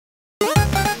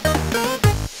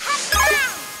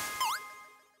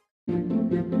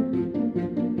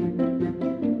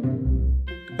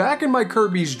Back in my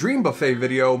Kirby's Dream Buffet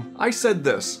video, I said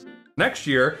this. Next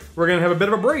year, we're gonna have a bit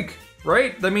of a break,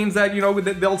 right? That means that, you know,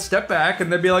 they'll step back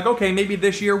and they'll be like, okay, maybe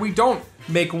this year we don't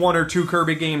make 1 or 2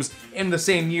 Kirby games in the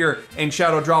same year and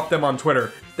shadow drop them on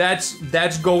Twitter.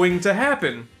 That's going to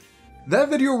happen. That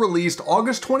video released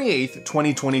August 28th,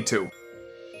 2022.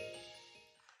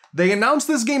 They announced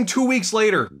this game 2 weeks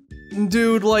later.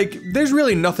 Dude, like, there's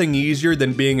really nothing easier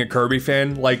than being a Kirby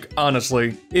fan, like,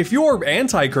 honestly. If you're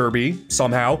anti-Kirby,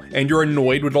 somehow, and you're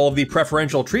annoyed with all of the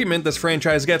preferential treatment this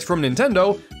franchise gets from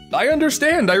Nintendo, I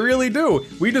understand, I really do.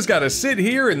 We just gotta sit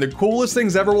here and the coolest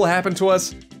things ever will happen to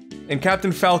us, and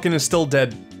Captain Falcon is still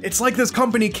dead. It's like this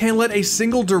company can't let a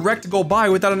single direct go by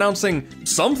without announcing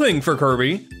something for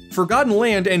Kirby. Forgotten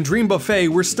Land and Dream Buffet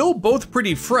were still both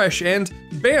pretty fresh, and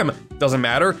bam, doesn't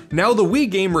matter. Now the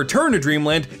Wii game Return to Dream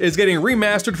Land is getting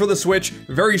remastered for the Switch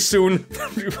very soon.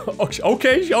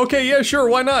 okay, yeah, sure,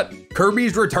 why not?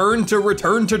 Kirby's Return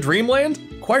to Dream Land?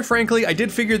 Quite frankly, I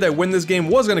did figure that when this game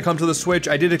was gonna come to the Switch,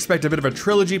 I did expect a bit of a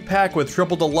trilogy pack with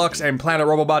Triple Deluxe and Planet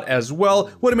Robobot as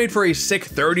well. Would have made for a sick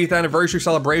 30th anniversary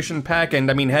celebration pack, and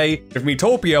I mean, hey, if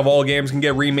Miitopia of all games can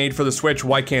get remade for the Switch,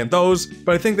 why can't those?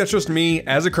 But I think that's just me,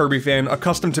 as a Kirby fan,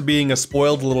 accustomed to being a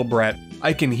spoiled little brat.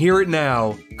 I can hear it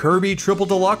now. Kirby Triple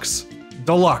Deluxe?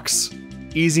 Deluxe.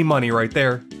 Easy money right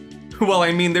there. Well,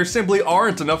 I mean, there simply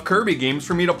aren't enough Kirby games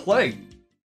for me to play.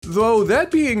 Though,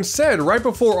 that being said, right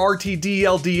before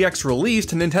RTDLDX released,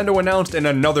 Nintendo announced in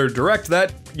another Direct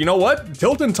that, you know what,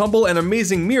 Tilt and Tumble and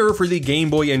Amazing Mirror for the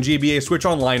Game Boy and GBA Switch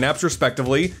Online apps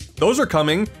respectively, those are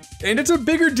coming, and it's a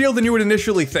bigger deal than you would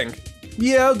initially think.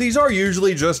 Yeah, these are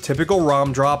usually just typical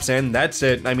ROM drops and that's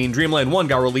it. I mean, Dream Land 1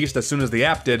 got released as soon as the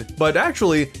app did, but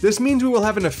actually, this means we will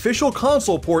have an official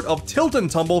console port of Tilt and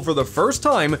Tumble for the first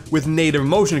time with native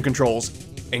motion controls.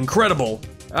 Incredible.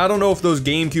 I don't know if those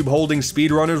GameCube holding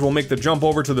speedrunners will make the jump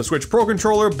over to the Switch Pro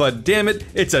Controller, but damn it,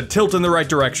 it's a tilt in the right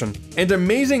direction. And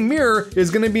Amazing Mirror is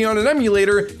gonna be on an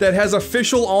emulator that has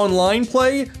official online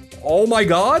play. Oh my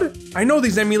god? I know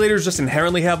these emulators just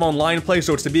inherently have online play,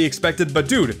 so it's to be expected, but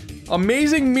dude,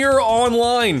 Amazing Mirror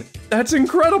Online! That's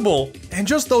incredible! And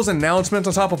just those announcements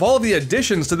on top of all of the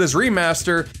additions to this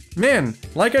remaster, man,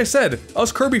 like I said,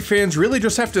 us Kirby fans really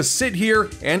just have to sit here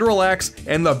and relax,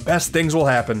 and the best things will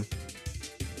happen.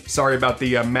 Sorry about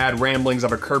the mad ramblings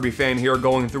of a Kirby fan here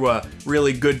going through a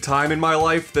really good time in my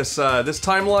life. This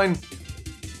timeline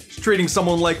is treating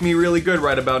someone like me really good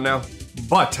right about now.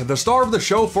 But the star of the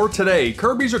show for today,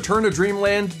 Kirby's Return to Dream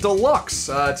Land Deluxe.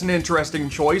 It's an interesting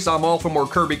choice. I'm all for more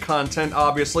Kirby content,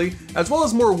 obviously, as well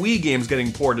as more Wii games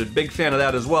getting ported. Big fan of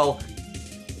that as well.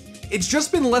 It's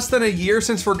just been less than a year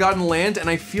since Forgotten Land, and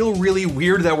I feel really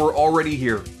weird that we're already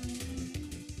here.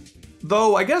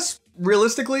 Though, I guess,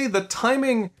 realistically, the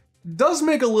timing does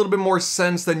make a little bit more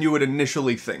sense than you would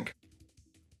initially think.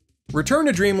 Return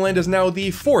to Dream Land is now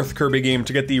the 4th Kirby game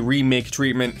to get the remake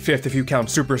treatment, 5th if you count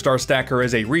Superstar Stacker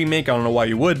as a remake. I don't know why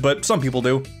you would, but some people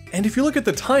do. And if you look at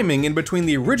the timing in between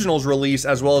the original's release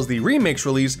as well as the remake's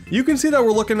release, you can see that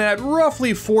we're looking at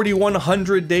roughly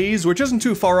 4,100 days, which isn't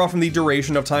too far off from the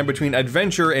duration of time between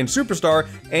Adventure and Superstar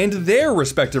and their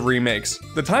respective remakes.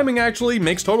 The timing actually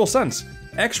makes total sense.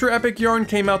 Extra Epic Yarn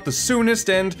came out the soonest,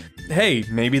 and hey,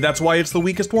 maybe that's why it's the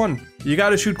weakest one. You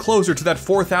gotta shoot closer to that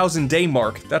 4,000 day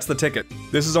mark, that's the ticket.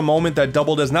 This is a moment that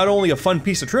doubled as not only a fun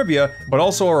piece of trivia, but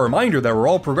also a reminder that we're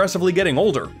all progressively getting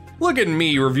older. Look at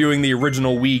me reviewing the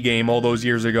original Wii game all those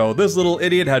years ago. This little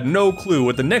idiot had no clue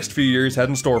what the next few years had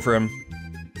in store for him.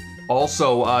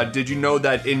 Also, did you know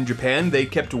that in Japan they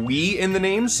kept Wii in the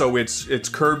name, so it's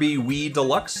Kirby Wii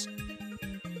Deluxe?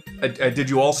 Did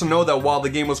you also know that while the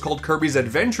game was called Kirby's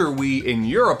Adventure Wii in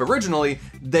Europe originally,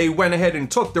 they went ahead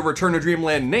and took the Return to Dream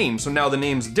Land name, so now the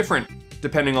name's different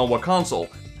depending on what console,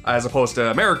 as opposed to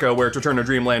America where it's Return to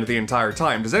Dream Land the entire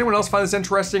time. Does anyone else find this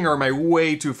interesting, or am I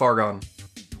way too far gone?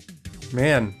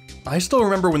 Man, I still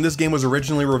remember when this game was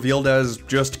originally revealed as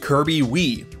just Kirby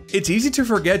Wii. It's easy to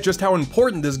forget just how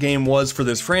important this game was for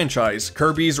this franchise.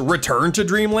 Kirby's Return to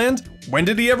Dream Land? When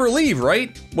did he ever leave,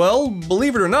 right? Well,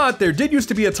 believe it or not, there did used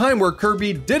to be a time where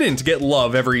Kirby didn't get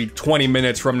love every 20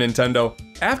 minutes from Nintendo.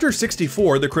 After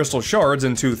 64, The Crystal Shards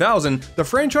in 2000, the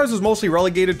franchise was mostly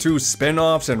relegated to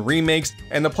spin-offs and remakes,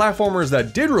 and the platformers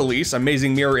that did release,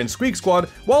 Amazing Mirror and Squeak Squad,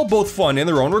 while both fun in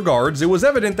their own regards, it was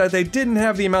evident that they didn't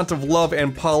have the amount of love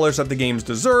and polish that the games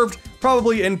deserved,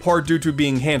 probably in part due to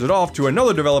being handed off to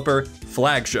another developer,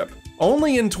 Flagship.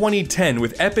 Only in 2010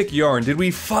 with Epic Yarn did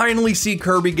we finally see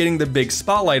Kirby getting the big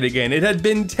spotlight again. It had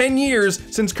been 10 years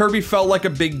since Kirby felt like a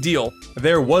big deal.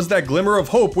 There was that glimmer of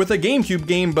hope with a GameCube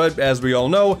game, but as we all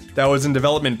know, that was in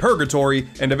development purgatory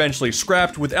and eventually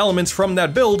scrapped with elements from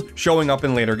that build showing up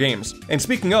in later games. And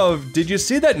speaking of, did you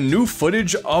see that new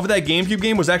footage of that GameCube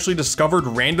game was actually discovered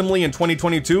randomly in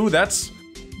 2022? That's...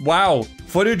 wow.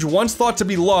 Footage once thought to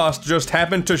be lost just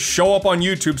happened to show up on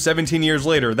YouTube 17 years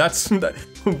later. That's...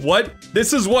 what?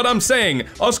 This is what I'm saying.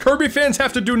 Us Kirby fans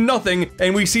have to do nothing,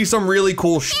 and we see some really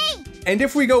cool shit. And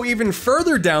if we go even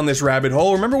further down this rabbit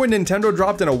hole, remember when Nintendo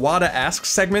dropped an Iwata Asks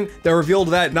segment that revealed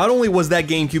that not only was that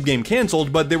GameCube game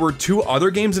canceled, but there were 2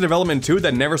 other games in development too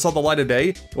that never saw the light of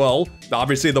day? Well,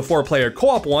 obviously the 4-player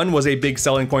co-op one was a big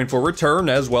selling point for Return,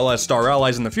 as well as Star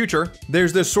Allies in the future.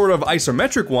 There's this sort of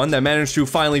isometric one that managed to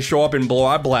finally show up in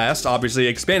Blowout Blast, obviously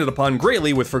expanded upon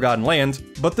greatly with Forgotten Land.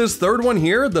 But this third one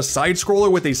here, the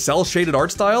side-scroller with a cel-shaded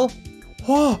art style?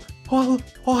 Well,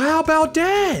 how about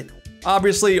that?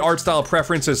 Obviously, art style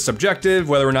preference is subjective,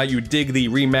 whether or not you dig the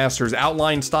remaster's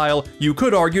outline style. You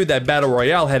could argue that Battle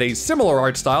Royale had a similar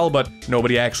art style, but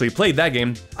nobody actually played that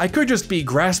game. I could just be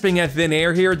grasping at thin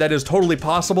air here, that is totally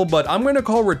possible, but I'm going to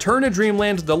call Return to Dream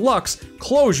Land Deluxe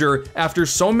closure after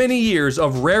so many years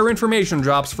of rare information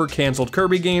drops for canceled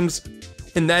Kirby games,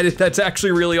 and that's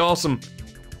actually really awesome.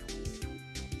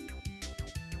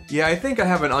 Yeah, I think I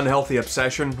have an unhealthy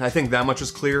obsession. I think that much is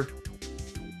clear.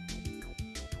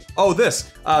 Oh,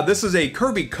 this is a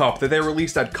Kirby cup that they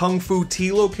released at Kung Fu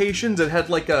Tea locations. It had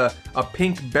like a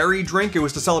pink berry drink. It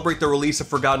was to celebrate the release of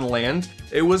Forgotten Land.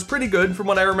 It was pretty good from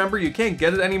what I remember. You can't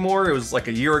get it anymore. It was like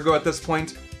a year ago at this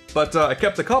point. But I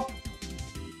kept the cup.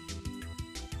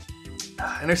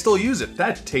 And I still use it.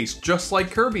 That tastes just like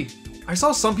Kirby. I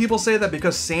saw some people say that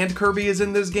because Sand Kirby is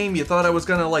in this game, you thought I was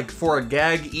gonna, like, for a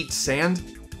gag, eat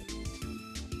sand?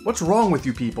 What's wrong with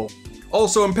you people?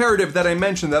 Also imperative that I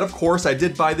mention that of course I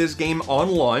did buy this game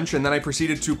on launch, and then I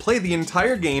proceeded to play the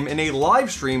entire game in a live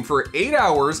stream for 8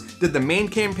 hours, did the main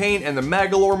campaign and the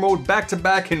Magolor mode back to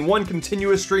back in one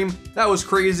continuous stream. That was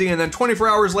crazy, and then 24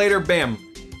 hours later, bam,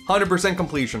 100%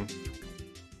 completion.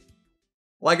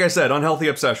 Like I said, unhealthy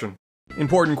obsession.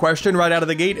 Important question right out of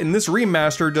the gate, in this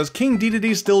remaster, does King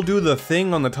Dedede still do the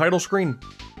thing on the title screen?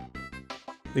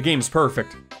 The game's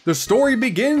perfect. The story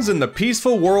begins in the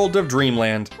peaceful world of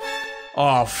Dreamland.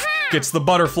 Oh, it's the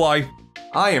butterfly.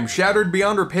 I am shattered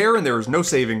beyond repair and there is no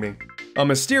saving me. A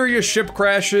mysterious ship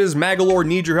crashes, Magolor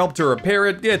needs your help to repair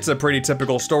it. It's a pretty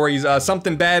typical story.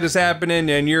 Something bad is happening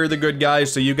and you're the good guy,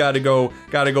 so you gotta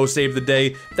go save the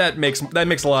day. That makes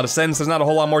a lot of sense. There's not a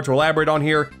whole lot more to elaborate on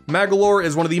here. Magolor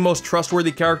is one of the most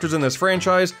trustworthy characters in this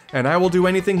franchise, and I will do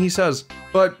anything he says.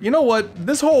 But you know what?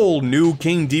 This whole new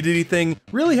King Dedede thing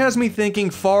really has me thinking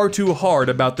far too hard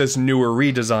about this newer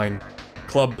redesign.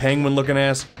 Club Penguin looking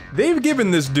ass. They've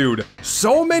given this dude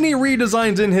so many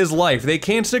redesigns in his life, they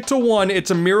can't stick to one.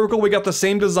 It's a miracle we got the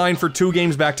same design for 2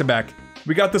 games back to back.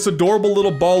 We got this adorable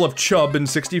little ball of Chub in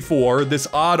 64, this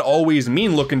odd, always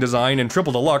mean looking design in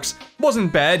Triple Deluxe.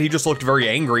 Wasn't bad, he just looked very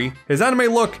angry. His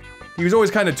anime look, he was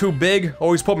always kind of too big,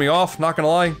 always put me off, not gonna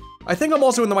lie. I think I'm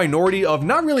also in the minority of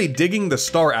not really digging the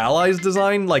Star Allies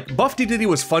design. Like, Buff Dedede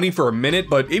was funny for a minute,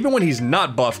 but even when he's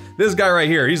not buff, this guy right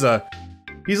here, he's a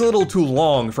little too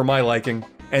long for my liking.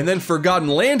 And then Forgotten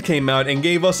Land came out and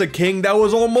gave us a king that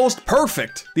was almost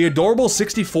perfect. The adorable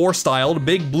 64-styled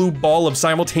big blue ball of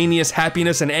simultaneous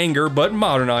happiness and anger, but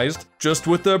modernized, just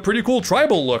with a pretty cool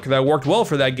tribal look that worked well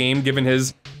for that game given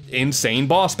his insane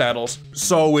boss battles.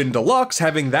 So in Deluxe,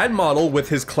 having that model with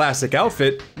his classic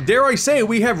outfit, dare I say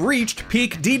we have reached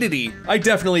peak Dedede. I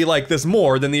definitely like this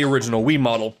more than the original Wii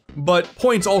model. But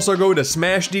points also go to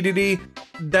Smash Dedede.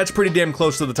 That's pretty damn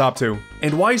close to the top 2.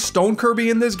 And why Stone Kirby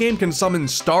in this game can summon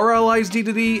Star Allies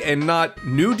Dedede and not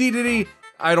New Dedede,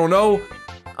 I don't know.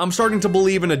 I'm starting to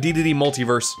believe in a Dedede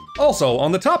multiverse. Also,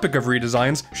 on the topic of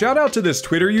redesigns, shout out to this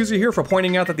Twitter user here for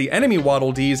pointing out that the enemy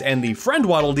Waddle Dees and the friend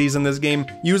Waddle Dees in this game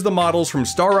use the models from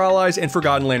Star Allies and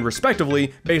Forgotten Land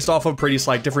respectively, based off of pretty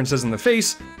slight differences in the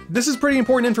face. This is pretty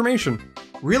important information.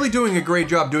 Really doing a great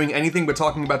job doing anything but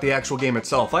talking about the actual game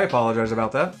itself. I apologize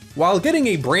about that. While getting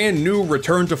a brand new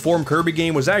return to form Kirby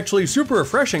game was actually super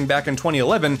refreshing back in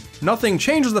 2011, nothing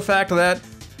changes the fact that,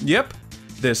 yep,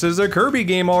 this is a Kirby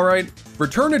game alright.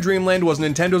 Return to Dreamland was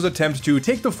Nintendo's attempt to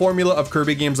take the formula of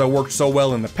Kirby games that worked so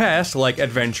well in the past, like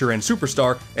Adventure and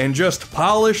Superstar, and just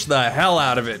polish the hell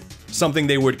out of it. Something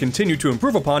they would continue to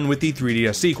improve upon with the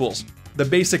 3DS sequels. The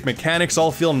basic mechanics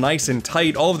all feel nice and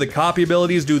tight. All of the copy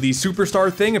abilities do the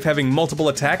superstar thing of having multiple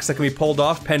attacks that can be pulled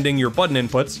off pending your button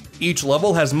inputs. Each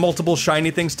level has multiple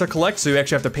shiny things to collect, so you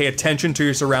actually have to pay attention to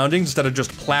your surroundings instead of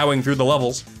just plowing through the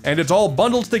levels. And it's all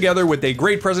bundled together with a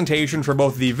great presentation for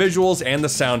both the visuals and the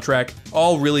soundtrack.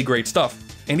 All really great stuff.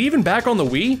 And even back on the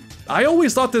Wii, I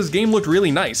always thought this game looked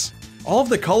really nice. All of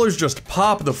the colors just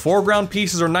pop, the foreground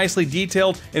pieces are nicely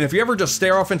detailed, and if you ever just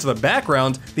stare off into the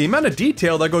background, the amount of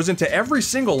detail that goes into every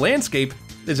single landscape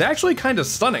is actually kind of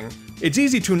stunning. It's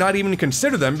easy to not even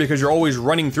consider them because you're always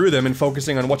running through them and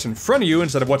focusing on what's in front of you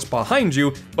instead of what's behind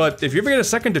you, but if you ever get a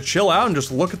second to chill out and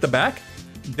just look at the back,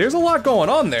 there's a lot going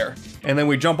on there. And then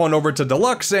we jump on over to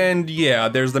Deluxe, and yeah,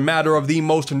 there's the matter of the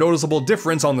most noticeable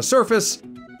difference on the surface.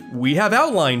 We have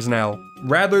outlines now.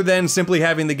 Rather than simply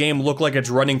having the game look like it's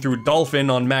running through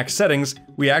Dolphin on max settings,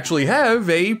 we actually have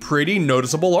a pretty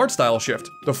noticeable art style shift.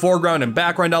 The foreground and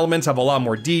background elements have a lot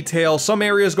more detail, some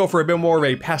areas go for a bit more of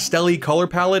a pastel-y color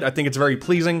palette, I think it's very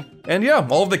pleasing. And yeah,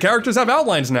 all of the characters have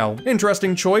outlines now.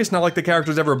 Interesting choice, not like the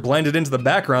characters ever blended into the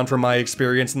background from my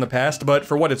experience in the past, but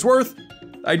for what it's worth,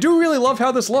 I do really love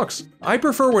how this looks. I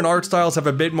prefer when art styles have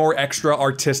a bit more extra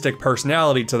artistic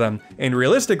personality to them, and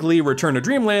realistically, Return to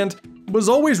Dreamland was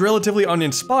always relatively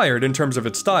uninspired in terms of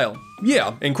its style.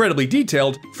 Yeah, incredibly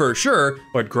detailed, for sure,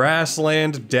 but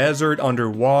grassland, desert,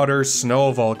 underwater,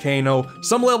 snow, volcano.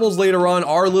 Some levels later on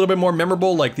are a little bit more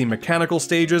memorable, like the mechanical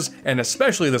stages, and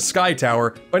especially the Sky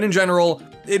Tower, but in general,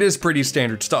 it is pretty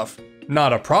standard stuff.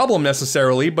 Not a problem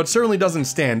necessarily, but certainly doesn't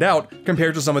stand out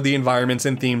compared to some of the environments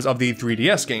and themes of the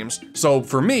 3DS games. So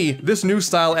for me, this new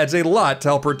style adds a lot to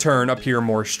help Return appear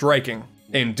more striking.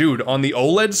 And dude, on the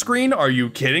OLED screen, are you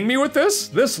kidding me with this?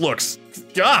 This looks,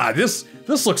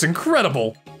 this looks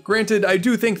incredible. Granted, I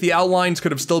do think the outlines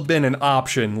could have still been an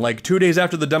option. Like 2 days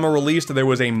after the demo released, there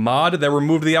was a mod that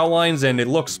removed the outlines and it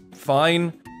looks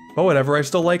fine. But whatever, I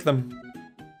still like them.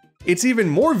 It's even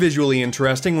more visually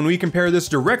interesting when we compare this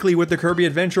directly with the Kirby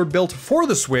adventure built for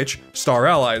the Switch, Star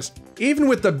Allies. Even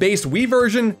with the base Wii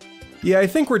version, yeah, I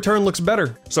think Return looks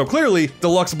better. So clearly,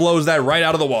 Deluxe blows that right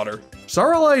out of the water.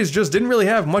 Star Allies just didn't really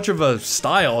have much of a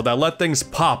style that let things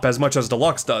pop as much as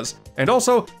Deluxe does. And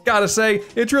also, gotta say,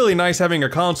 it's really nice having a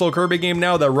console Kirby game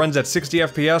now that runs at 60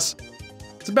 FPS.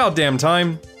 It's about damn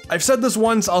time. I've said this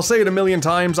once, I'll say it a million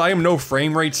times, I am no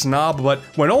frame rate snob, but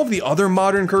when all of the other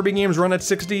modern Kirby games run at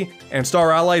 60 and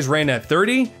Star Allies ran at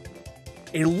 30,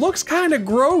 it looks kinda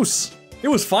gross. It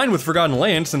was fine with Forgotten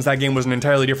Land since that game was an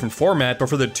entirely different format, but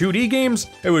for the 2D games,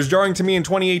 it was jarring to me in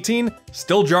 2018,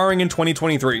 still jarring in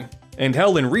 2023. And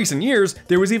hell, in recent years,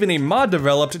 there was even a mod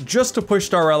developed just to push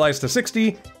Star Allies to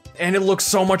 60, and it looks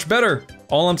so much better.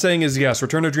 All I'm saying is yes,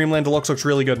 Return to Dream Land Deluxe looks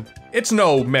really good. It's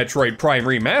no Metroid Prime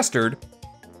Remastered,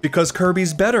 because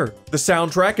Kirby's better. The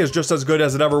soundtrack is just as good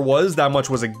as it ever was, that much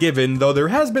was a given, though there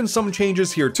has been some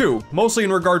changes here too, mostly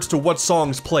in regards to what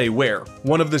songs play where.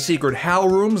 One of the secret HAL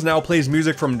rooms now plays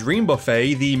music from Dream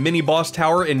Buffet, the mini-boss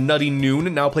tower in Nutty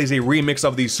Noon now plays a remix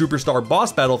of the Superstar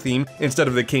Boss Battle theme instead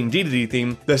of the King Dedede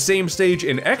theme. The same stage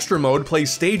in Extra Mode plays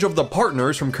Stage of the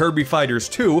Partners from Kirby Fighters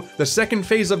 2, the second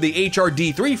phase of the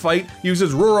HRD3 fight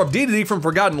uses Roar of Dedede from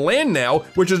Forgotten Land now,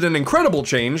 which is an incredible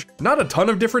change. Not a ton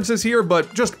of differences here,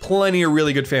 but just plenty of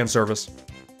really good fan service.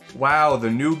 Wow, the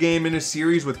new game in a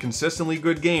series with consistently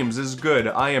good games is good.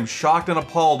 I am shocked and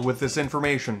appalled with this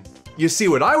information. You see,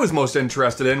 what I was most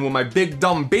interested in, what my big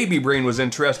dumb baby brain was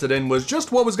interested in, was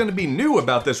just what was going to be new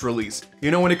about this release.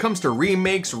 You know, when it comes to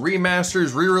remakes,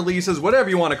 remasters, re-releases, whatever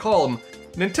you want to call them,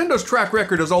 Nintendo's track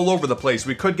record is all over the place.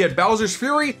 We could get Bowser's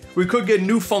Fury, we could get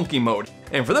New Funky Mode.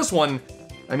 And for this one,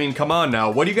 I mean, come on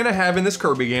now, what are you gonna have in this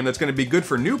Kirby game that's gonna be good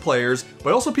for new players,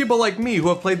 but also people like me who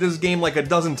have played this game like a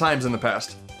dozen times in the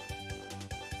past?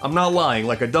 I'm not lying,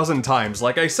 like a dozen times.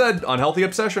 Like I said, unhealthy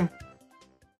obsession.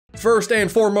 First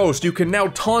and foremost, you can now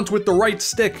taunt with the right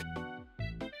stick.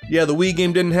 Yeah, the Wii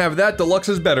game didn't have that, Deluxe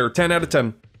is better, 10 out of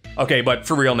 10. Okay, but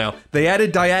for real now, they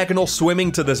added diagonal swimming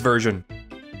to this version.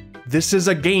 This is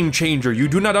a game changer, you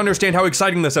do not understand how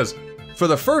exciting this is. For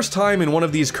the first time in one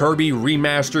of these Kirby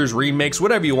remasters, remakes,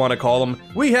 whatever you want to call them,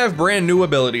 we have brand new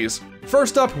abilities.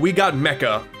 First up, we got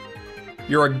Mecha.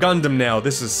 You're a Gundam now,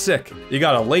 this is sick. You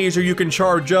got a laser you can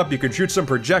charge up, you can shoot some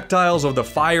projectiles of the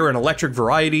fire and electric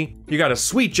variety, you got a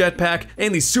sweet jetpack,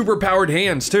 and these super powered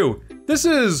hands too. This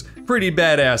is pretty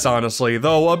badass honestly,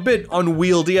 though a bit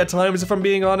unwieldy at times if I'm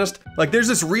being honest. Like there's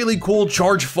this really cool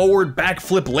charge forward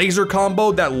backflip laser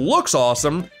combo that looks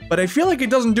awesome, but I feel like it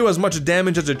doesn't do as much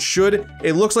damage as it should.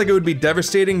 It looks like it would be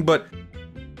devastating, but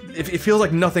it feels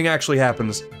like nothing actually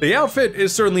happens. The outfit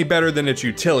is certainly better than its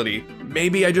utility.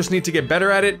 Maybe I just need to get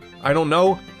better at it, I don't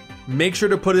know. Make sure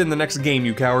to put it in the next game,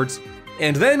 you cowards.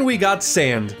 And then we got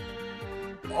sand.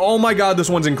 Oh my god, this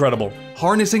one's incredible.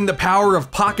 Harnessing the power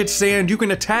of pocket sand, you can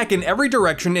attack in every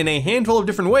direction in a handful of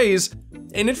different ways,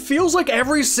 and it feels like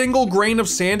every single grain of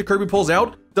sand Kirby pulls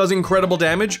out does incredible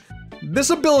damage. This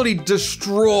ability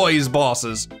destroys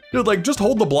bosses. Dude, like, just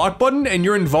hold the block button and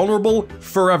you're invulnerable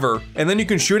forever, and then you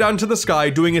can shoot out into the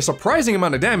sky doing a surprising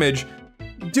amount of damage.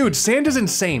 Dude, sand is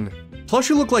insane. Plus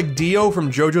you look like Dio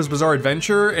from JoJo's Bizarre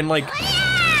Adventure, and like,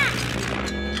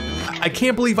 I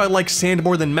can't believe I like sand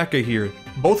more than Mecha here.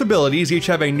 Both abilities each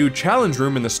have a new challenge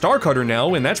room in the Star Cutter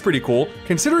now, and that's pretty cool.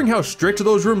 Considering how strict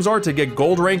those rooms are to get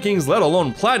gold rankings, let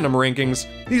alone platinum rankings,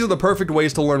 these are the perfect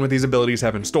ways to learn what these abilities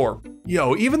have in store.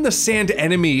 Yo, even the sand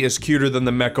enemy is cuter than the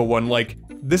Mecha one. Like,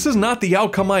 this is not the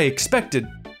outcome I expected.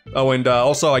 Oh, and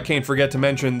also I can't forget to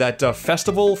mention that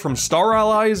Festival from Star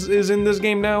Allies is in this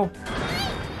game now.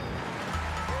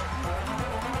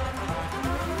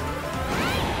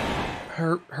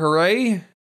 Hooray?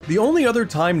 The only other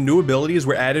time new abilities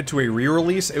were added to a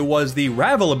re-release, it was the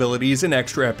Ravel abilities in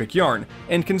Extra Epic Yarn,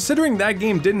 and considering that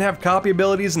game didn't have copy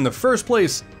abilities in the first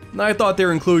place, I thought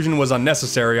their inclusion was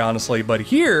unnecessary, honestly, but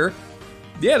here,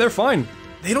 yeah, they're fine.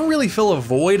 They don't really fill a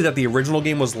void that the original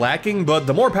game was lacking, but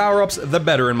the more power-ups, the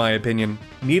better in my opinion.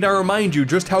 Need I remind you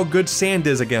just how good sand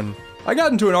is again? I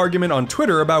got into an argument on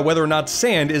Twitter about whether or not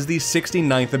sand is the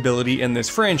 69th ability in this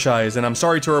franchise, and I'm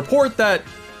sorry to report that,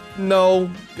 no,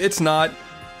 it's not.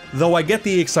 Though I get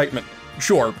the excitement.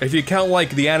 Sure, if you count like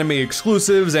the anime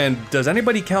exclusives, and does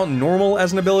anybody count normal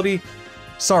as an ability?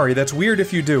 Sorry, that's weird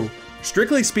if you do.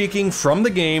 Strictly speaking, from the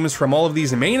games, from all of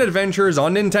these main adventures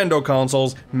on Nintendo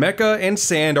consoles, Mecha and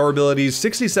Sand are abilities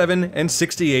 67 and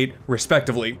 68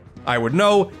 respectively. I would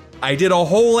know. I did a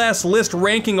whole ass list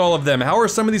ranking all of them. How are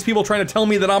some of these people trying to tell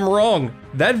me that I'm wrong?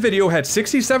 That video had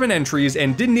 67 entries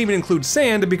and didn't even include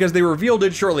Sand because they revealed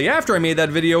it shortly after I made that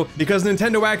video because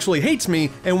Nintendo actually hates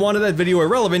me and wanted that video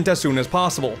irrelevant as soon as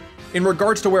possible. In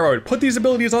regards to where I would put these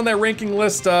abilities on that ranking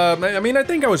list, I mean, I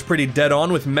think I was pretty dead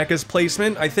on with Mecha's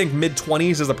placement. I think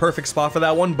mid-20s is the perfect spot for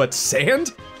that one, but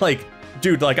Sand? Like,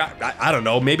 dude, like, I don't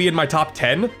know, maybe in my top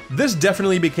 10? This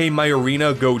definitely became my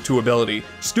arena go-to ability.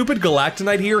 Stupid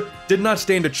Galactonite here did not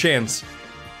stand a chance.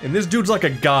 And this dude's like a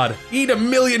god. Eat a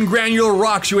million granular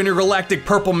rocks, you intergalactic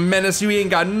purple menace, you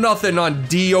ain't got nothing on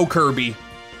Dio Kirby.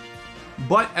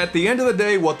 But at the end of the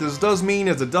day, what this does mean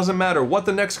is it doesn't matter what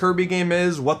the next Kirby game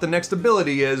is, what the next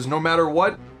ability is, no matter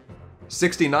what,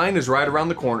 69 is right around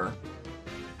the corner.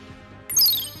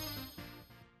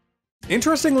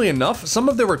 Interestingly enough, some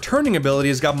of the returning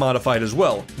abilities got modified as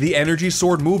well. The Energy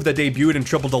Sword move that debuted in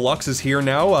Triple Deluxe is here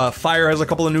now. Fire has a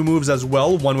couple of new moves as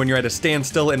well, one when you're at a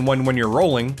standstill and one when you're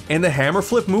rolling. And the Hammer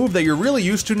Flip move that you're really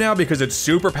used to now because it's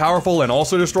super powerful and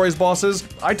also destroys bosses.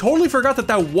 I totally forgot that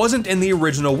that wasn't in the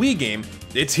original Wii game.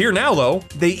 It's here now though.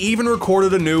 They even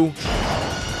recorded a new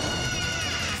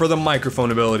for the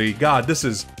microphone ability. God, this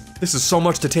is so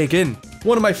much to take in.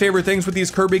 One of my favorite things with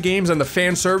these Kirby games and the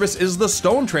fan service is the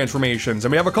stone transformations,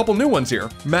 and we have a couple new ones here.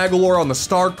 Magolor on the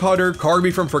Star Cutter,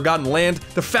 Kirby from Forgotten Land,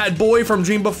 the Fat Boy from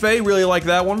Dream Buffet, really like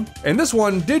that one. And this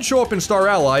one did show up in Star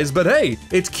Allies, but hey,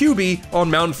 it's QB on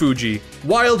Mount Fuji.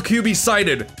 Wild QB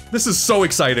sighted. This is so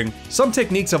exciting. Some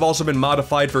techniques have also been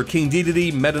modified for King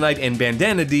Dedede, Meta Knight, and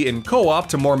Bandana D in co-op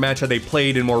to more match how they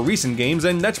played in more recent games,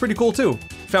 and that's pretty cool too.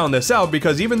 Found this out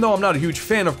because even though I'm not a huge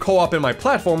fan of co-op in my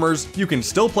platformers, you can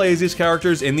still play as these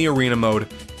characters in the arena mode.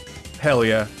 Hell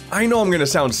yeah. I know I'm gonna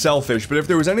sound selfish, but if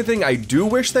there was anything I do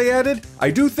wish they added,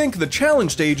 I do think the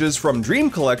challenge stages from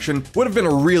Dream Collection would have been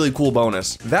a really cool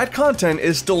bonus. That content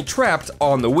is still trapped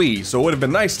on the Wii, so it would have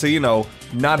been nice to, you know,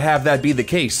 not have that be the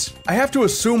case. I have to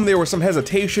assume there was some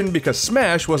hesitation because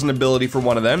Smash was an ability for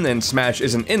one of them, and Smash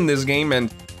isn't in this game, and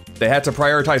they had to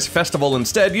prioritize Festival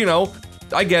instead, you know.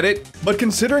 I get it, but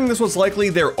considering this was likely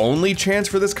their only chance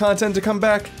for this content to come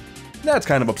back, that's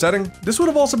kind of upsetting. This would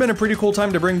have also been a pretty cool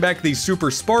time to bring back the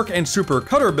Super Spark and Super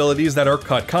Cutter abilities that are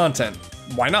cut content.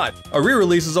 Why not? A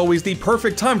re-release is always the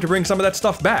perfect time to bring some of that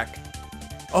stuff back.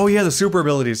 Oh yeah, the super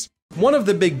abilities. One of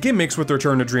the big gimmicks with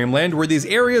Return to Dreamland were these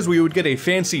areas where you would get a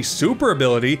fancy super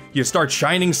ability, you start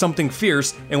shining something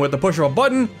fierce, and with the push of a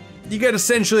button, you get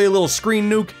essentially a little screen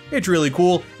nuke. It's really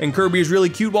cool, and Kirby is really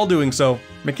cute while doing so.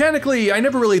 Mechanically, I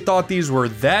never really thought these were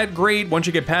that great. Once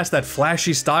you get past that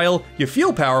flashy style, you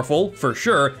feel powerful, for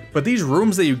sure, but these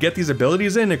rooms that you get these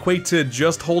abilities in equate to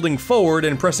just holding forward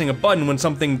and pressing a button when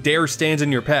something dare stands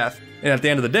in your path. And at the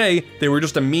end of the day, they were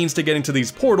just a means to getting to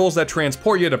these portals that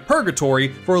transport you to Purgatory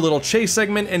for a little chase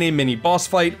segment and a mini boss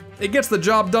fight. It gets the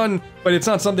job done, but it's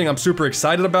not something I'm super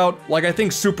excited about. Like, I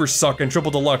think Super Suck and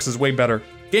Triple Deluxe is way better.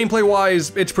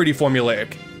 Gameplay-wise, it's pretty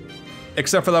formulaic.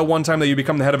 except for that one time that you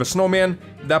become the head of a snowman.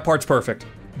 That part's perfect.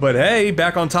 But hey,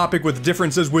 back on topic with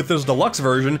differences with this deluxe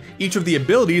version, each of the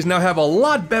abilities now have a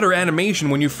lot better animation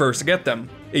when you first get them.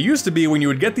 It used to be when you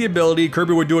would get the ability,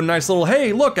 Kirby would do a nice little,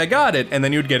 hey, look, I got it, and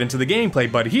then you'd get into the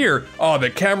gameplay. But here, oh, the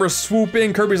camera's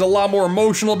swooping, Kirby's a lot more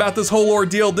emotional about this whole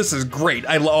ordeal. This is great.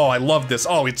 I love this.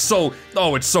 Oh, it's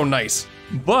so nice.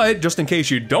 But just in case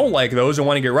you don't like those and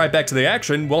want to get right back to the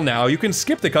action, well, now you can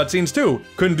skip the cutscenes too.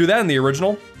 Couldn't do that in the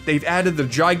original. They've added the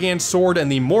Gigant Sword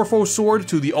and the Morpho Sword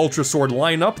to the Ultra Sword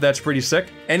lineup. That's pretty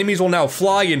sick. Enemies will now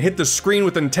fly and hit the screen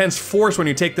with intense force when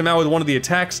you take them out with one of the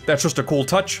attacks. That's just a cool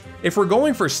touch. If we're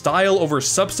going for style over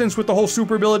substance with the whole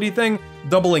super ability thing,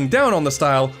 doubling down on the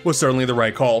style was certainly the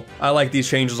right call. I like these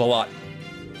changes a lot.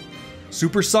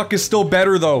 Super Suck is still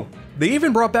better though. They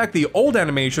even brought back the old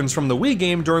animations from the Wii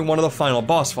game during one of the final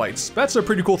boss fights. That's a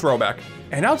pretty cool throwback.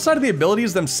 And outside of the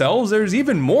abilities themselves, there's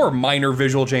even more minor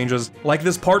visual changes, like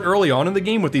this part early on in the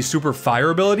game with the super fire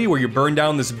ability where you burn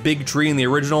down this big tree in the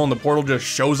original and the portal just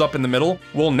shows up in the middle.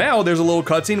 Well, now there's a little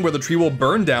cutscene where the tree will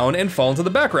burn down and fall into the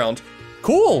background.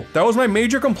 Cool, that was my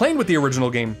major complaint with the original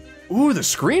game. Ooh, the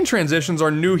screen transitions are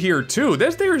new here too.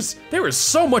 There is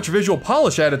so much visual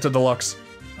polish added to Deluxe.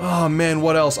 Oh man,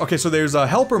 what else? Okay, so there's a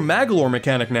Helper Magolor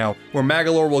mechanic now, where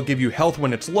Magolor will give you health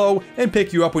when it's low and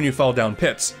pick you up when you fall down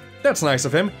pits. That's nice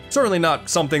of him. Certainly not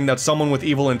something that someone with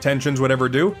evil intentions would ever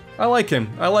do. I like him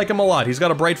a lot. He's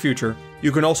got a bright future.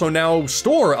 You can also now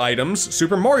store items,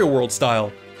 Super Mario World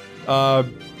style.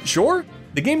 Sure?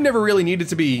 The game never really needed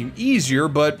to be easier,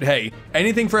 but hey,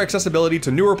 anything for accessibility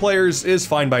to newer players is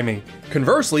fine by me.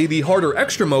 Conversely, the harder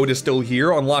extra mode is still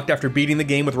here, unlocked after beating the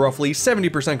game with roughly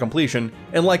 70% completion,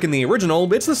 and like in the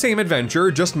original, it's the same adventure,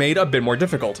 just made a bit more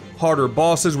difficult. Harder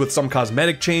bosses with some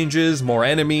cosmetic changes, more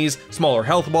enemies, smaller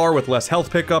health bar with less health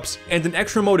pickups, and an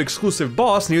extra mode exclusive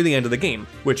boss near the end of the game,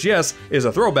 which yes, is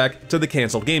a throwback to the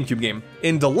cancelled GameCube game.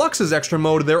 In Deluxe's extra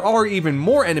mode, there are even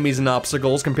more enemies and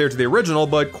obstacles compared to the original,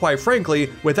 but quite frankly,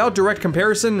 without direct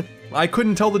comparison, I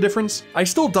couldn't tell the difference. I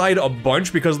still died a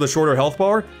bunch because of the shorter health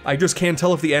bar. I just can't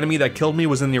tell if the enemy that killed me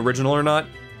was in the original or not.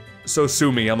 So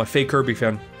sue me, I'm a fake Kirby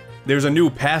fan. There's a new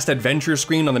past adventure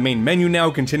screen on the main menu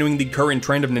now, continuing the current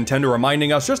trend of Nintendo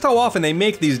reminding us just how often they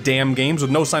make these damn games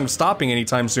with no sign of stopping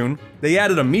anytime soon. They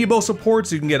added amiibo support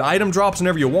so you can get item drops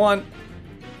whenever you want.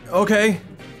 Okay.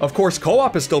 Of course,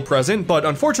 co-op is still present, but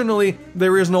unfortunately,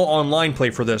 there is no online play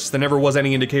for this. There never was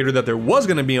any indicator that there was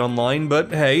going to be online,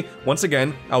 but hey, once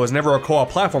again, I was never a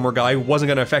co-op platformer guy, wasn't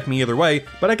going to affect me either way,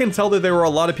 but I can tell that there were a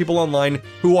lot of people online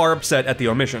who are upset at the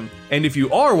omission. And if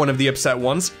you are one of the upset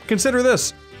ones, consider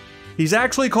this. He's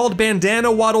actually called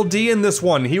Bandana Waddle Dee in this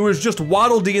one. He was just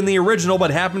Waddle Dee in the original, but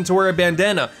happened to wear a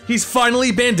bandana. He's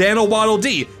finally Bandana Waddle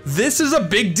Dee. This is a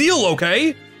big deal,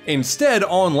 okay? Instead,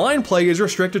 online play is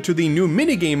restricted to the new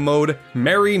minigame mode,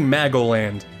 Merry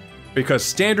Magoland. Because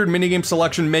standard minigame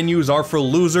selection menus are for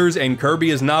losers, and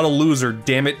Kirby is not a loser,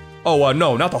 damn it. Oh,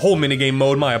 no, not the whole minigame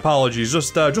mode, my apologies,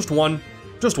 just one.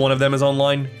 Just one of them is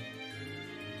online.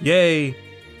 Yay.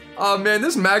 Oh man,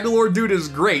 this Magolor dude is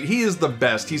great. He is the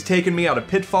best. He's taken me out of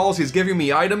pitfalls, he's giving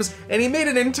me items, and he made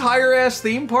an entire ass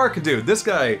theme park. Dude, this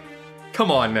guy, come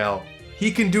on now.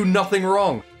 He can do nothing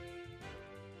wrong.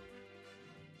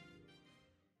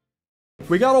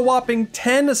 We got a whopping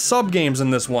 10 sub-games in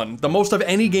this one, the most of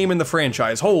any game in the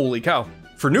franchise, holy cow.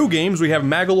 For new games, we have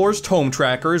Magolor's Tome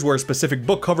Trackers, where a specific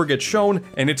book cover gets shown,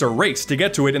 and it's a race to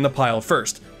get to it in the pile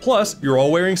first. Plus, you're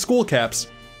all wearing school caps.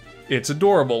 It's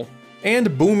adorable.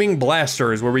 And Booming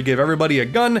Blasters, where we give everybody a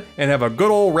gun and have a good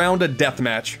old round of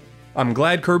deathmatch. I'm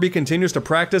glad Kirby continues to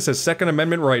practice his Second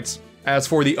Amendment rights. As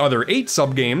for the other 8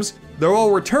 sub-games, they're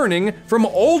all returning from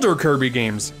older Kirby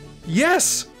games.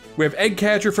 Yes! We have Egg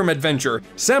Catcher from Adventure,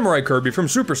 Samurai Kirby from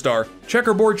Superstar,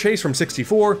 Checkerboard Chase from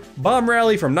 64, Bomb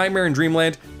Rally from Nightmare in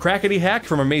Dreamland, Crackety Hack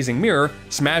from Amazing Mirror,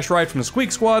 Smash Ride from the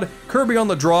Squeak Squad, Kirby on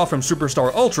the Draw from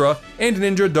Superstar Ultra, and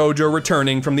Ninja Dojo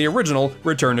returning from the original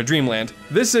Return to Dreamland.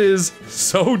 This is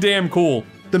so damn cool.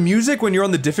 The music when you're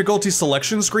on the difficulty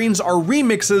selection screens are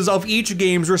remixes of each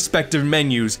game's respective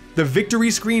menus. The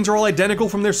victory screens are all identical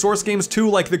from their source games too,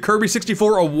 like the Kirby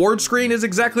 64 award screen is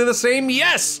exactly the same,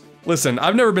 yes! Listen,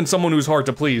 I've never been someone who's hard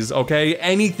to please, okay?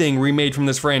 Anything remade from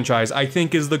this franchise I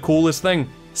think is the coolest thing.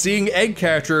 Seeing Egg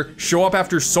Catcher show up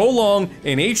after so long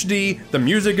in HD, the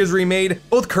music is remade,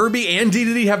 both Kirby and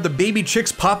Dedede have the baby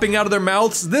chicks popping out of their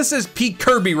mouths. This is peak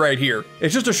Kirby right here.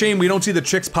 It's just a shame we don't see the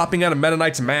chicks popping out of Meta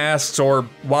Knight's masks or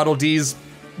Waddle Dee's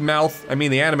mouth. I mean,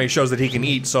 the anime shows that he can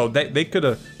eat, so they could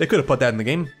have put that in the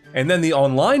game. And then the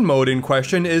online mode in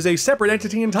question is a separate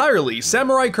entity entirely,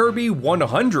 Samurai Kirby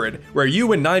 100, where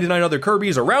you and 99 other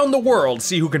Kirbys around the world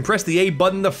see who can press the A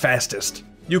button the fastest.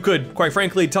 You could, quite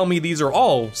frankly, tell me these are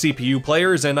all CPU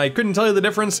players, and I couldn't tell you the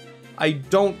difference. I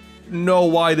don't know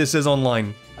why this is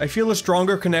online. I feel a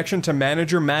stronger connection to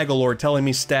Manager Magalore telling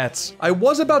me stats. I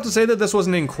was about to say that this was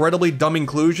an incredibly dumb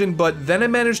inclusion, but then I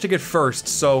managed to get first,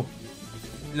 so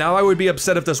now I would be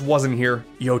upset if this wasn't here.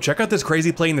 Yo, check out this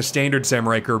crazy play in the standard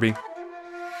Samurai Kirby.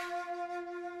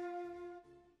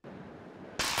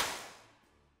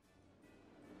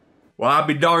 Well, I'll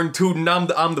be darn tootin',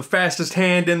 I'm the fastest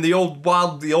hand in the old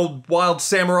wild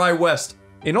Samurai West.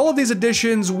 In all of these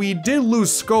editions, we did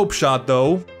lose Scope Shot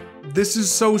though. This is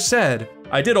so sad.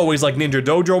 I did always like Ninja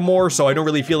Dojo more, so I don't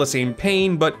really feel the same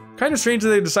pain, but kind of strange that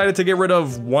they decided to get rid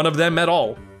of one of them at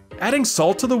all. Adding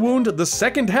salt to the wound, the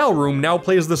second Hal room now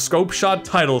plays the Scope Shot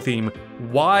title theme.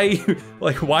 Why?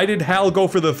 Why did Hal go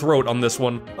for the throat on this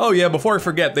one? Oh yeah, before I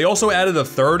forget, they also added a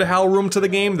third Hal room to the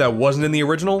game that wasn't in the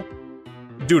original.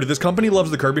 Dude, this company loves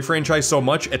the Kirby franchise so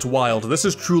much, it's wild. This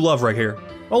is true love right here.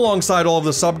 Alongside all of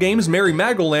the sub-games, Merry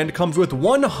Magoland comes with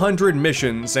 100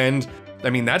 missions, and I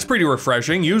mean, that's pretty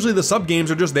refreshing. Usually the sub-games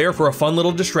are just there for a fun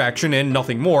little distraction and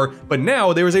nothing more, but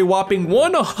now there is a whopping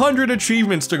 100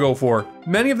 achievements to go for.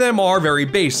 Many of them are very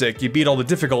basic. You beat all the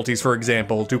difficulties, for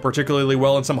example, do particularly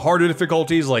well in some harder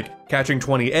difficulties like catching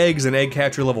 20 eggs and egg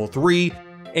catcher level 3,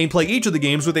 and play each of the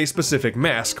games with a specific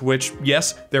mask, which,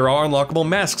 yes, there are unlockable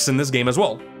masks in this game as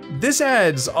well. This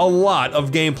adds a lot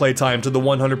of gameplay time to the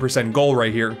 100% goal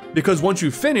right here, because once you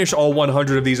finish all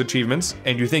 100 of these achievements,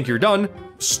 and you think you're done,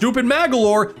 stupid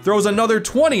Magalore throws another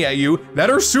 20 at you that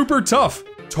are super tough.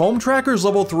 Tome Tracker's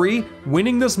level 3,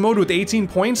 winning this mode with 18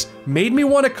 points, made me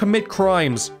want to commit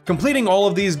crimes. Completing all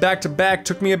of these back to back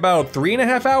took me about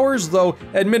 3.5 hours, though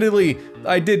admittedly,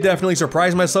 I did definitely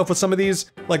surprise myself with some of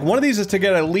these. Like one of these is to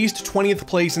get at least 20th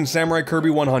place in Samurai Kirby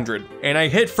 100, and I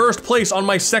hit first place on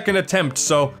my second attempt,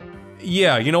 so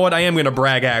yeah, you know what, I am gonna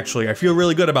brag actually, I feel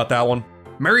really good about that one.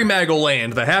 Merry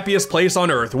Magoland, the happiest place on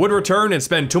Earth, would return and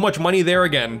spend too much money there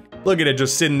again. Look at it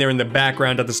just sitting there in the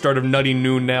background at the start of Nutty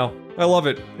Noon now. I love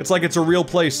it. It's like it's a real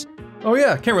place. Oh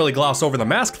yeah, can't really gloss over the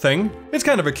mask thing. It's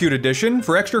kind of a cute addition.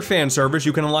 For extra fan service,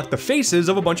 you can unlock the faces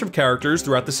of a bunch of characters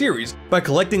throughout the series by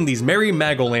collecting these Merry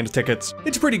Magoland tickets.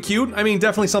 It's pretty cute. I mean,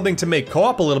 definitely something to make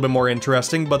co-op a little bit more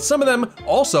interesting, but some of them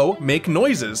also make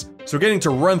noises. So getting to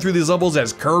run through these levels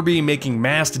as Kirby making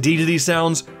masked D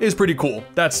sounds is pretty cool.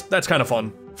 That's kind of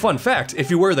fun. Fun fact, if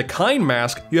you wear the Kind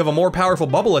mask, you have a more powerful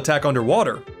bubble attack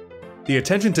underwater. The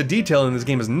attention to detail in this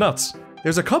game is nuts.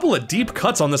 There's a couple of deep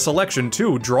cuts on the selection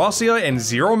too, Drossia and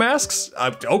Zero masks?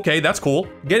 Okay, that's cool.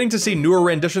 Getting to see newer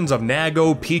renditions of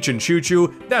Nago, Peach, and Choo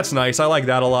Choo, that's nice, I like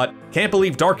that a lot. Can't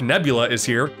believe Dark Nebula is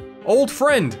here. Old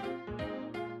friend.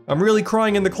 I'm really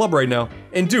crying in the club right now.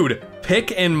 And dude,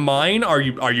 Pick and Mine, are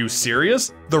you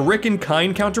serious? The Rick and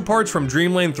Kind counterparts from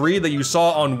Dream Land 3 that you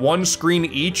saw on one screen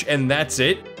each and that's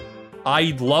it?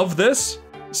 I love this.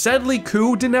 Sadly,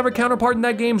 Ku didn't have a counterpart in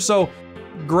that game, so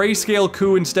Grayscale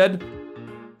Ku instead.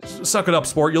 Suck it up,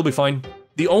 sport, you'll be fine.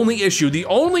 The only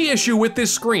issue with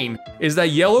this screen is that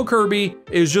Yellow Kirby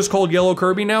is just called Yellow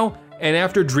Kirby now, and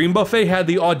after Dream Buffet had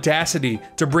the audacity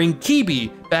to bring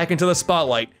Kibi back into the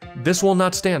spotlight, this will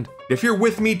not stand. If you're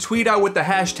with me, tweet out with the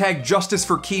hashtag Justice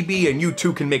for Kibi and you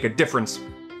too can make a difference.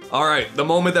 All right, the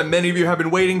moment that many of you have been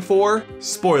waiting for,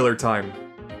 spoiler time.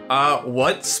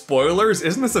 What? Spoilers?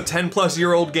 Isn't this a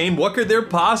 10-plus-year-old game? What could there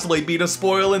possibly be to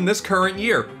spoil in this current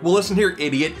year? Well, listen here,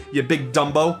 idiot, you big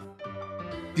Dumbo.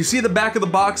 Do you see the back of the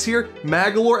box here?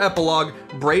 Magalore Epilogue,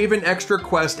 Brave and Extra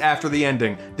Quest after the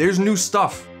ending. There's new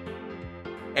stuff.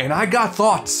 And I got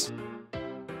thoughts.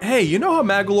 Hey, you know how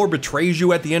Magalore betrays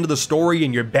you at the end of the story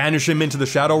and you banish him into the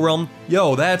Shadow Realm?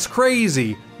 Yo, that's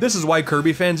crazy. This is why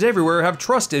Kirby fans everywhere have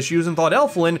trust issues and thought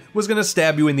Elflin was gonna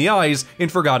stab you in the eyes in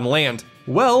Forgotten Land.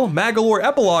 Well, Magalore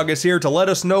Epilogue is here to let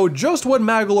us know just what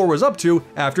Magalore was up to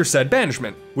after said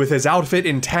banishment. With his outfit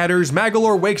in tatters,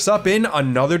 Magalore wakes up in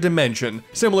another dimension,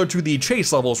 similar to the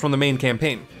chase levels from the main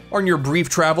campaign. On your brief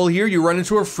travel here, you run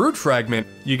into a fruit fragment.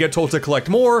 You get told to collect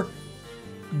more.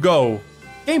 Go.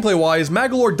 Gameplay-wise,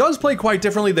 Magalore does play quite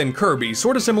differently than Kirby,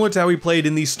 sort of similar to how he played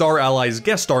in the Star Allies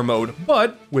guest star mode,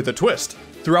 but with a twist.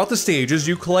 Throughout the stages,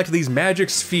 you collect these magic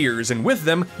spheres, and with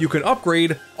them, you can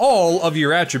upgrade all of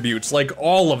your attributes, like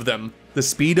all of them. The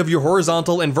speed of your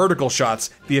horizontal and vertical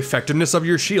shots, the effectiveness of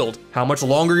your shield, how much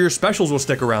longer your specials will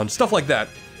stick around, stuff like that.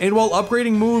 And while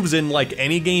upgrading moves in like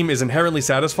any game is inherently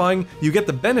satisfying, you get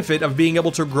the benefit of being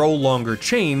able to grow longer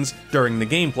chains during the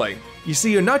gameplay. You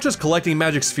see, you're not just collecting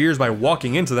magic spheres by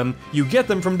walking into them, you get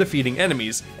them from defeating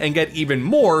enemies, and get even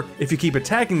more if you keep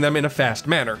attacking them in a fast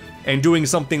manner. And doing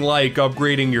something like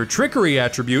upgrading your trickery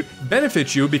attribute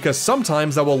benefits you because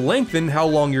sometimes that will lengthen how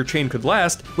long your chain could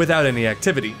last without any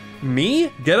activity.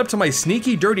 Me? Get up to my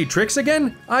sneaky, dirty tricks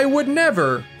again? I would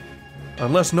never.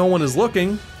 Unless no one is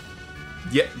looking.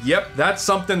 Yep, that's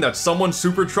something that someone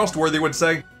super trustworthy would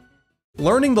say.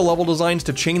 Learning the level designs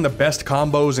to chain the best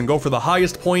combos and go for the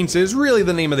highest points is really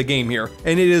the name of the game here,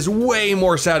 and it is way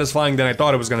more satisfying than I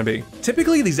thought it was going to be.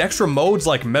 Typically, these extra modes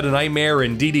like Meta Nightmare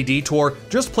and DD Detour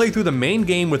just play through the main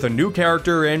game with a new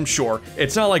character, and sure,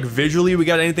 it's not like visually we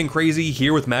got anything crazy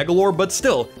here with Magolor, but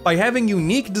still, by having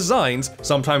unique designs,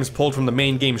 sometimes pulled from the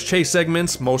main game's chase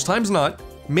segments, most times not,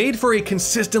 made for a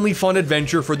consistently fun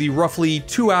adventure for the roughly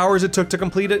 2 hours it took to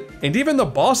complete it. And even the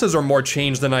bosses are more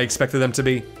changed than I expected them to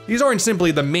be. These aren't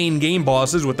simply the main game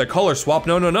bosses with the color swap,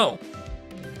 no.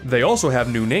 They also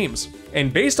have new names.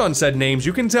 And based on said names,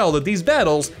 you can tell that these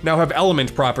battles now have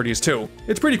element properties too.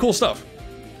 It's pretty cool stuff.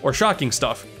 Or shocking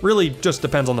stuff. Really just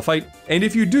depends on the fight. And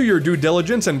if you do your due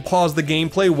diligence and pause the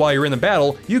gameplay while you're in the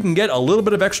battle, you can get a little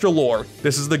bit of extra lore.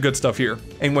 This is the good stuff here.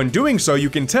 And when doing so, you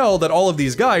can tell that all of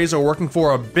these guys are working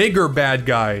for a bigger bad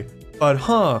guy.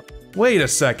 But wait a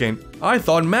second. I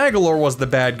thought Magolor was the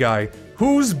bad guy.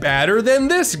 Who's badder than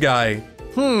this guy?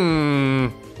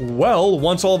 Well,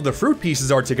 once all of the fruit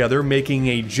pieces are together, making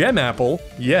a gem apple,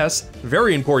 yes,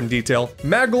 very important detail,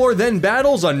 Magolor then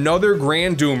battles another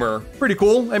Grand Doomer. Pretty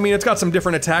cool. I mean, it's got some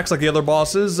different attacks like the other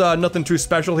bosses, nothing too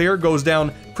special here, goes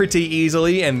down pretty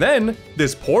easily, and then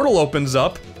this portal opens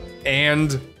up,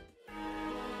 and...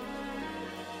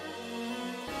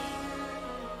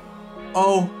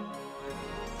 oh.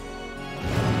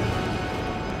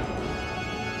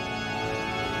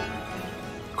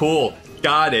 Cool,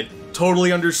 got it.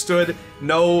 Totally understood.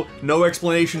 No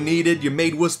explanation needed. You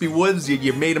made Wispy Woods,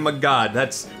 you made him a god.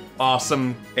 That's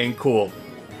awesome and cool.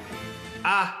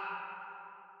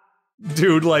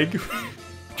 Dude, like,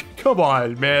 come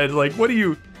on, man. Like, what do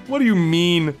you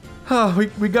mean?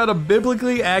 We got a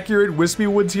biblically accurate Wispy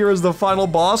Woods here as the final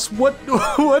boss?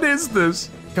 What is this?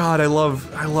 God, I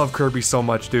love Kirby so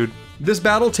much, dude. This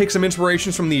battle takes some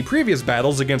inspirations from the previous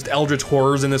battles against eldritch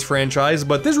horrors in this franchise,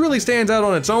 but this really stands out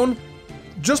on its own.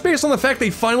 Just based on the fact they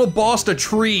final bossed a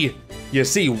tree. You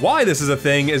see, why this is a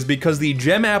thing is because the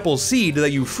gem apple seed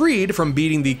that you freed from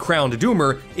beating the crowned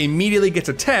Doomer immediately gets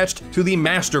attached to the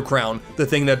Master Crown, the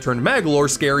thing that turned Magolor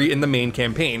scary in the main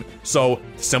campaign. So,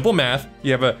 simple math,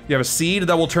 you have a seed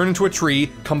that will turn into a tree,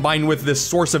 combined with this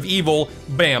source of evil,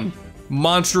 bam,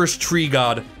 monstrous tree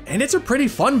god. And it's a pretty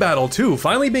fun battle too,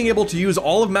 finally being able to use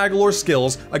all of Magolor's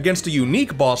skills against a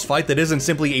unique boss fight that isn't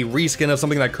simply a reskin of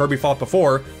something that Kirby fought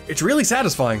before. It's really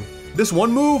satisfying. This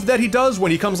one move that he does when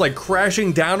he comes like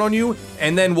crashing down on you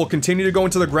and then will continue to go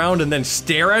into the ground and then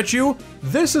stare at you,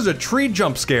 this is a tree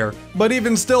jump scare. But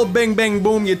even still, bang bang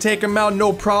boom, you take him out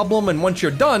no problem, and once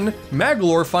you're done,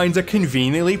 Magolor finds a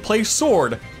conveniently placed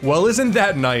sword. Well, isn't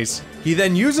that nice? He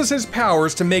then uses his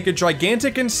powers to make it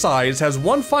gigantic in size, has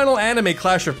one final anime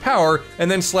clash of power, and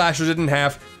then slashes it in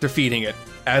half, defeating it.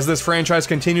 As this franchise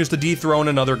continues to dethrone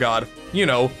another god. You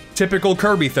know, typical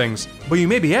Kirby things. But you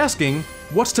may be asking,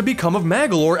 what's to become of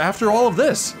Magolor after all of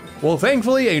this? Well,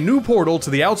 thankfully, a new portal to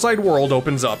the outside world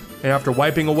opens up, and after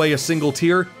wiping away a single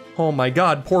tear, oh my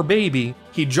god, poor baby,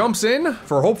 he jumps in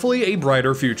for hopefully a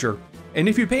brighter future. And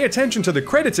if you pay attention to the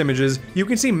credits images, you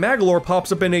can see Magolor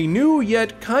pops up in a new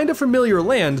yet kind of familiar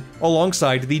land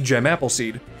alongside the Gem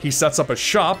Appleseed. He sets up a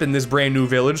shop in this brand new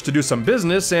village to do some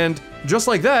business, and just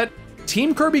like that,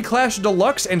 Team Kirby Clash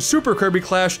Deluxe and Super Kirby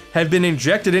Clash have been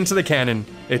injected into the canon.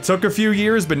 It took a few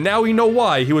years, but now we know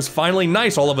why. He was finally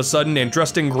nice all of a sudden and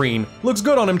dressed in green. Looks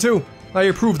good on him too. I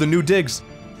approve the new digs.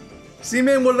 See,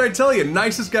 man, what did I tell you?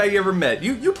 Nicest guy you ever met.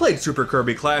 You played Super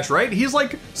Kirby Clash, right? He's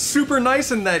like super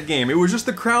nice in that game. It was just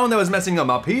the crown that was messing him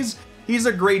up. He's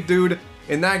a great dude.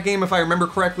 In that game, if I remember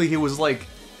correctly, he was like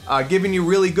giving you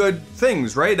really good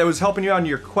things, right? That was helping you on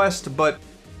your quest, but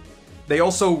they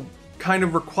also kind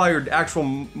of required actual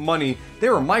money. They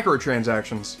were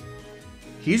microtransactions.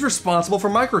 He's responsible for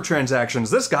microtransactions.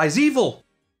 This guy's evil.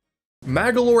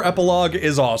 Magolor Epilogue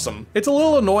is awesome. It's a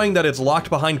little annoying that it's locked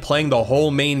behind playing the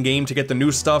whole main game to get the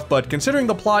new stuff, but considering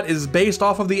the plot is based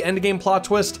off of the endgame plot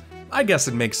twist, I guess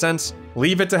it makes sense.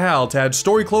 Leave it to Hal to add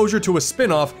story closure to a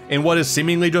spin-off in what is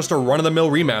seemingly just a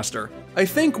run-of-the-mill remaster. I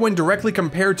think when directly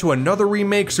compared to another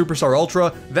remake, Superstar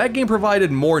Ultra, that game provided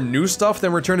more new stuff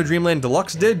than Return to Dream Land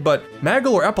Deluxe did, but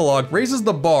Magolor Epilogue raises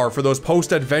the bar for those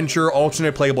post-adventure,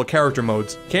 alternate playable character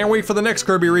modes. Can't wait for the next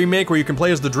Kirby remake where you can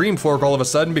play as the Dream Fork all of a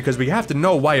sudden, because we have to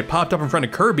know why it popped up in front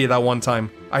of Kirby that one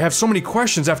time. I have so many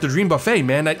questions after Dream Buffet,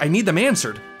 man, I need them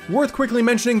answered. Worth quickly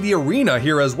mentioning the arena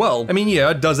here as well. I mean,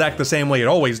 yeah, it does act the same way it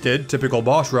always did, to typical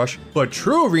boss rush, but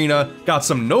True Arena got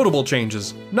some notable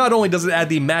changes. Not only does it add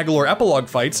the Magolor epilogue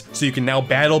fights, so you can now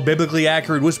battle biblically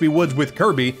accurate Wispy Woods with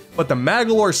Kirby, but the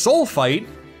Magolor Soul fight,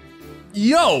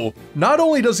 yo! Not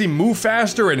only does he move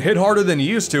faster and hit harder than he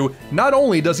used to, not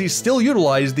only does he still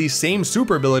utilize the same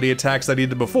super ability attacks that he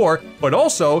did before, but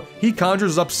also he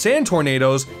conjures up sand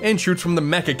tornadoes and shoots from the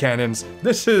mecha cannons.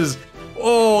 This is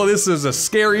a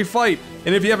scary fight.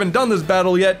 And if you haven't done this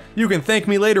battle yet, you can thank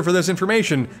me later for this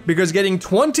information, because getting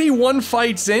 21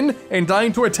 fights in and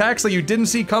dying to attacks that you didn't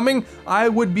see coming, I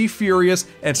would be furious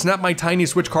and snap my tiny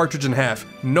Switch cartridge in half.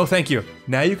 No thank you.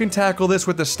 Now you can tackle this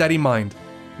with a steady mind.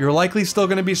 You're likely still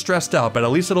going to be stressed out, but at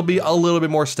least it'll be a little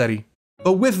bit more steady.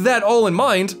 But with that all in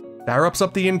mind, that wraps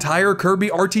up the entire Kirby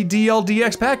RTDL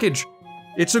DX package.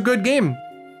 It's a good game.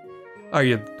 Are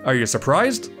you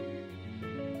surprised?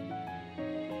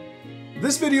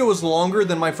 This video was longer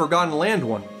than my Forgotten Land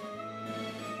one.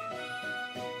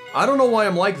 I don't know why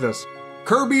I'm like this.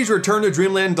 Kirby's Return to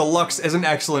Dream Land Deluxe is an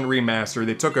excellent remaster.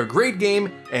 They took a great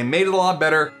game and made it a lot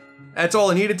better. That's all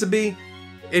it needed to be.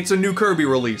 It's a new Kirby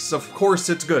release. Of course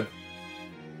it's good.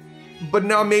 But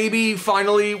now maybe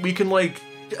finally we can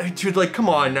dude, come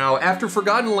on now. After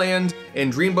Forgotten Land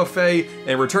and Dream Buffet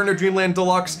and Return to Dream Land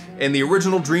Deluxe and the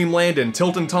original Dream Land and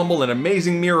Tilt and Tumble and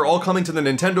Amazing Mirror all coming to the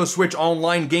Nintendo Switch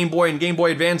Online, Game Boy, and Game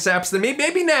Boy Advance apps, then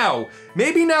maybe now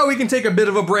we can take a bit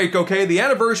of a break, okay? The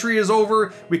anniversary is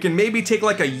over. We can maybe take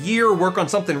like a year, work on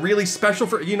something really special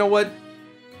for, you know what?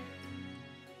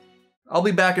 I'll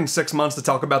be back in 6 months to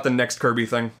talk about the next Kirby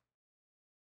thing.